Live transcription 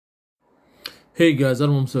Hey guys,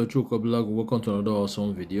 I'm welcome to another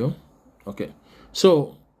awesome video. Okay,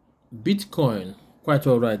 so Bitcoin, quite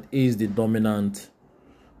all right, is the dominant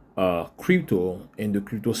crypto in the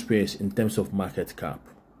crypto space in terms of market cap.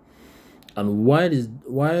 And why is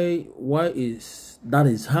that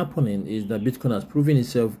is happening is that Bitcoin has proven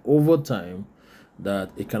itself over time that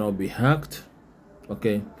it cannot be hacked.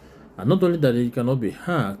 Okay, and not only that it cannot be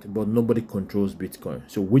hacked, but nobody controls Bitcoin.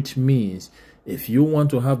 So which means if you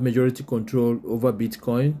want to have majority control over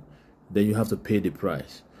Bitcoin, then you have to pay the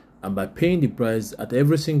price. And by paying the price at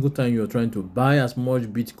every single time you're trying to buy as much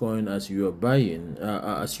Bitcoin as you are buying,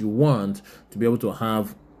 as you want to be able to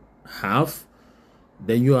have half,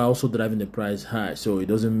 then you are also driving the price high. So it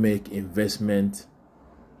doesn't make investment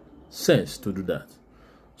sense to do that.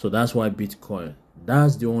 So that's why Bitcoin,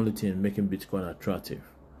 that's the only thing making Bitcoin attractive.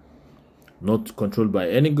 Not controlled by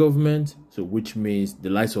any government, so which means the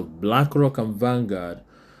likes of BlackRock and Vanguard,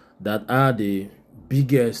 that are the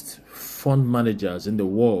biggest fund managers in the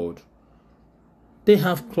world, they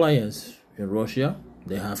have clients in Russia,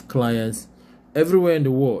 they have clients everywhere in the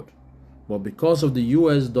world. But because of the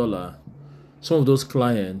US dollar, some of those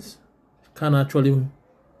clients can actually,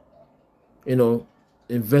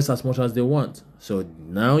 invest as much as they want. So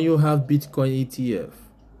now you have Bitcoin ETF,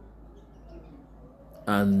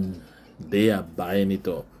 and they are buying it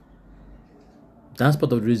up. That's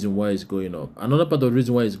part of the reason why it's going up. Another part of the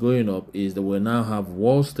reason why it's going up is that we now have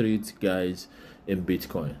Wall Street guys in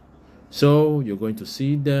Bitcoin. So you're going to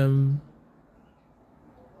see them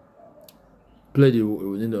play the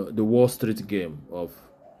Wall Street game of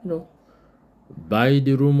buy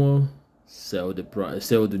the rumor, sell the price,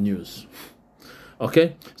 sell the news.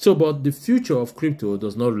 Okay, so but the future of crypto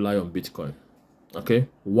does not rely on Bitcoin. Okay,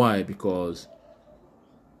 why? Because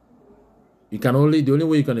the only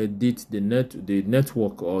way you can edit the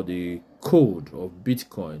network or the code of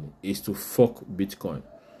Bitcoin is to fork Bitcoin.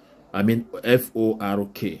 I mean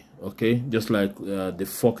FORK. Okay, just like the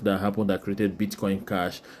fork that happened that created Bitcoin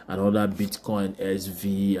Cash and other Bitcoin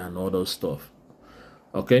SV and all those stuff.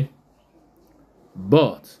 Okay,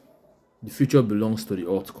 but the future belongs to the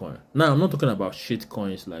altcoin. Now I'm not talking about shit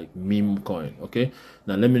coins like meme coin. Okay,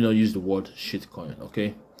 now let me not use the word shit coin.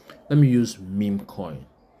 Okay, let me use meme coin,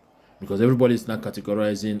 because everybody is now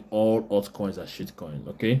categorizing all altcoins as shitcoin,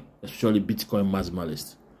 okay? Especially Bitcoin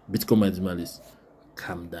maximalists. Bitcoin maximalists,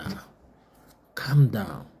 calm down. Calm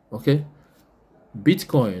down, okay?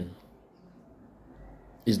 Bitcoin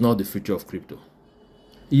is not the future of crypto.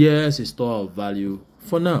 Yes, it's store of value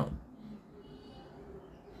for now.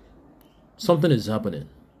 Something is happening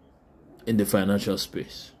in the financial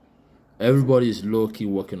space. Everybody is low-key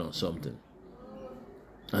working on something.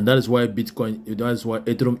 And that is why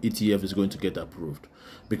Ethereum ETF is going to get approved,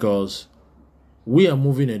 because we are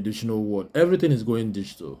moving in a digital world. Everything is going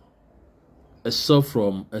digital, except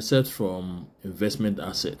from investment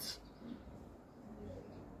assets.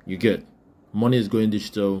 You get money is going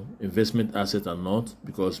digital, investment assets are not,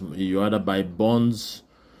 because you either buy bonds,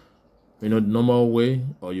 the normal way,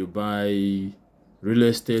 or you buy real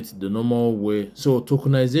estate the normal way. So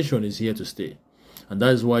tokenization is here to stay, and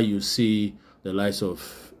that is why you see the likes of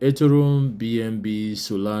Ethereum, BNB,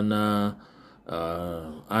 Solana,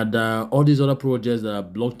 ADA, all these other projects that are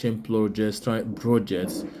blockchain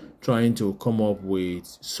projects trying to come up with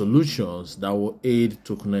solutions that will aid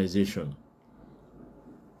tokenization.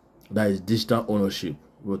 That is digital ownership.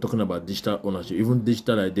 We're talking about digital ownership, even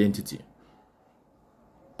digital identity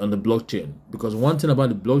on the blockchain. Because one thing about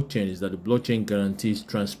the blockchain is that the blockchain guarantees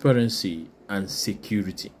transparency and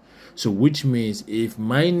security. So which means if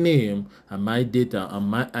my name and my data and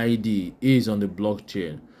my ID is on the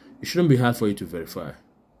blockchain, it shouldn't be hard for you to verify.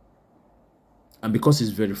 And because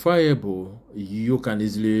it's verifiable, you can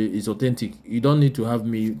easily, it's authentic. You don't need to have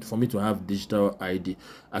for me to have digital ID.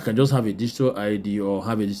 I can just have a digital ID or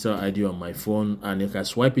have a digital ID on my phone, and if I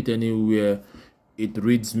swipe it anywhere, it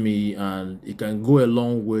reads me, and it can go a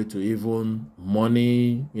long way to even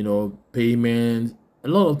money, payment, a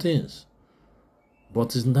lot of things.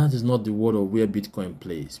 But that is not the world of where Bitcoin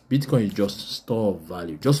plays. Bitcoin is just a store of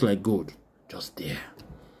value, just like gold, just there.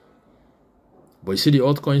 But you see the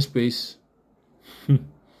altcoin space, it's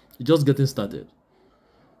just getting started.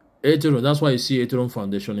 Ethereum, that's why you see Ethereum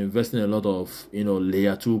Foundation investing in a lot of,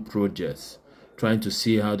 layer 2 projects, trying to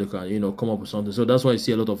see how they can, come up with something. So that's why you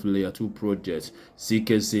see a lot of layer 2 projects,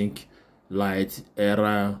 ZK Sync, Light,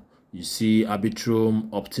 Era, you see Arbitrum,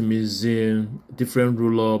 Optimism, different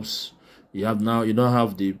roll-ups. You have now,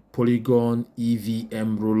 have the Polygon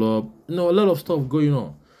EVM rollup, a lot of stuff going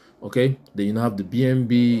on. Okay, then you have the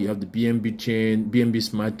BNB, you have the BNB chain, BNB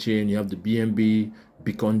Smart Chain, you have the BNB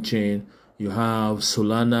Beacon chain, you have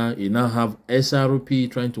Solana, you now have SRP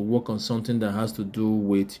trying to work on something that has to do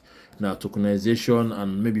with tokenization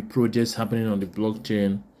and maybe projects happening on the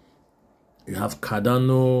blockchain. You have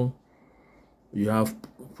Cardano, you have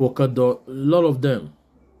Polkadot, a lot of them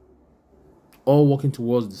all working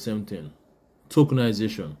towards the same thing: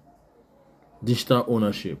 tokenization, digital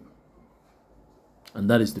ownership. And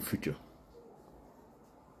that is the future.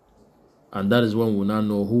 And that is when we now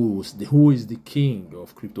know who is the king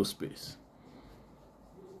of crypto space.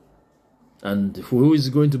 And who is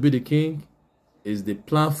going to be the king is the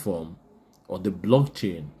platform or the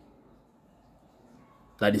blockchain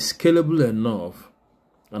that is scalable enough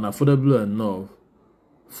and affordable enough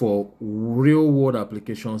for real world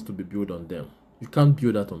applications to be built on them. You can't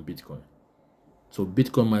build that on Bitcoin. So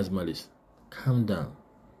Bitcoin maximalists, calm down.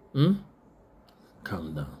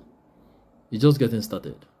 Calm down. You're just getting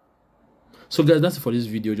started. So guys, that's it for this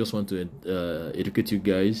video. Just want to educate you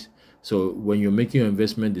guys. So when you're making your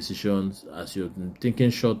investment decisions, as you're thinking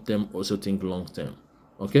short term, also think long term.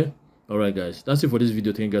 Okay? Alright guys, that's it for this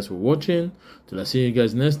video. Thank you guys for watching. Till I see you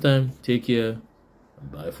guys next time. Take care.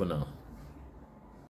 Bye for now.